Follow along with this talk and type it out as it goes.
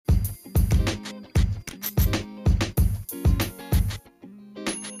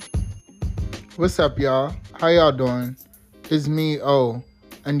What's up, y'all? How y'all doing? It's me, O,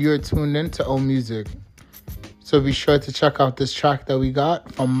 and you're tuned in to O Music. So be sure to check out this track that we got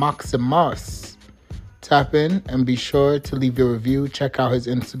from MAXXIMUS. Tap in and be sure to leave your review. Check out his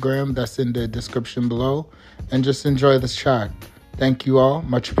Instagram, that's in the description below. And just enjoy this track. Thank you all.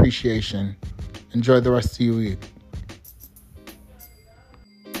 Much appreciation. Enjoy the rest of your week.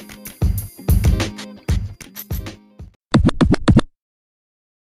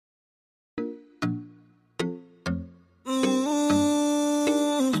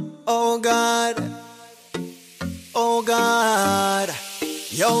 Oh God,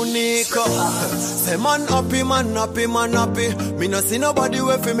 yo Nico, say man happy, me no see nobody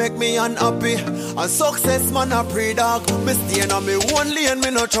way fi make me unhappy. A success man a pre-dog, me stay on me one lane, me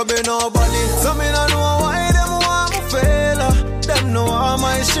no trouble nobody. So me no know why them want me fail, them know how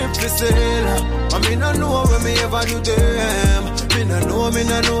my ship fi sail. And me no know when me ever do them, me no know why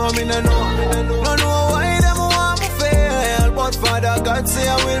them want me fail. But Father God say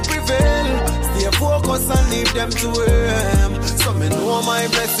I will prevail. Stay focused and leave them to him. So me know my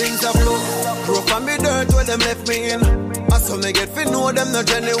blessings are flow. Grow from me dirt where them left me in. And so me get fi know them not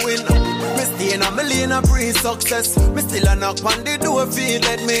genuine. Me stay in a million of pre-success. Me still a knock on the door fi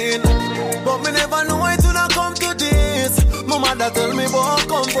let me in. But me never know it will not come to this. My mother tell me about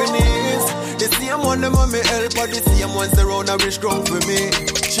companies. The same one them want me help, but the same ones around a rich ground for me.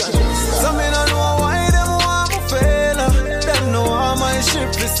 So me no know why them want me fail. Them know how my ship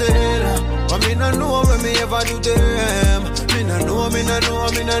is sail. But me no know when me ever do them. Me no know.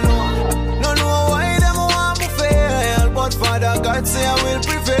 No know why them want me fail. But Father God say I will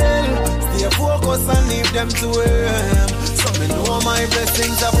prevail. Stay focused and leave them to him. So me know my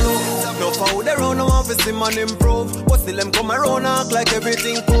blessings are flow. No foul around, no want to see man improve. But still them come around act like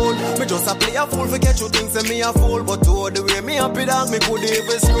everything cool. Me just a play a fool, forget you think say me a fool. But to all the way me happy dog, me could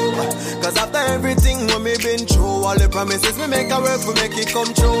even screw. Cause after everything when me been through, all the promises me make a work for make it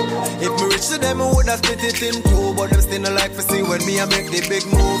come true. If me reach to them, I would have split it in two. But them still no like to see when me I make the big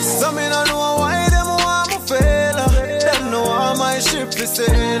moves. So me no know why them want me fail. Them know how my ship is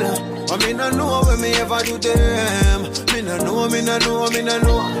sail. But me no know when me ever do them. Me no know.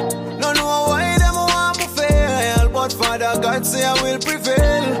 No know why them want me fail. But Father God say I will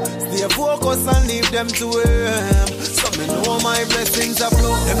prevail. Stay focused and leave them to him. So me know my blessings are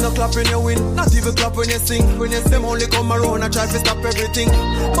flow. Them not clap when you win, not even clap when you sing. When you them only come around and try to stop everything.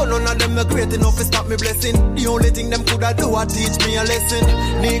 But none of them not great enough to stop me blessing. The only thing them coulda do is teach me a lesson.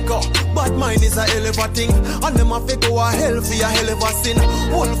 Nico, bad mind is a hell of a thing. And them have to go a hell for a hell of a sin.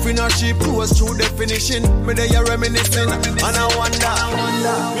 Wolf in a sheep close through definition. Me they are reminiscing. And I wonder.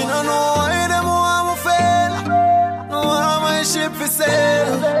 Me no know why them want me fail. No how my ship is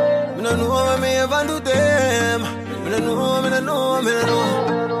sail. Me no know when me ever do them. Me no know.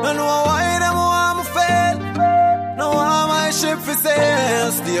 No know why them want me fail. No how my ship is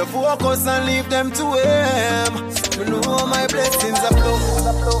sail. Stay focused and leave them to him. Me know my blessings are flow.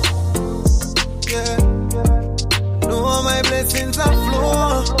 Yeah. Know my blessings are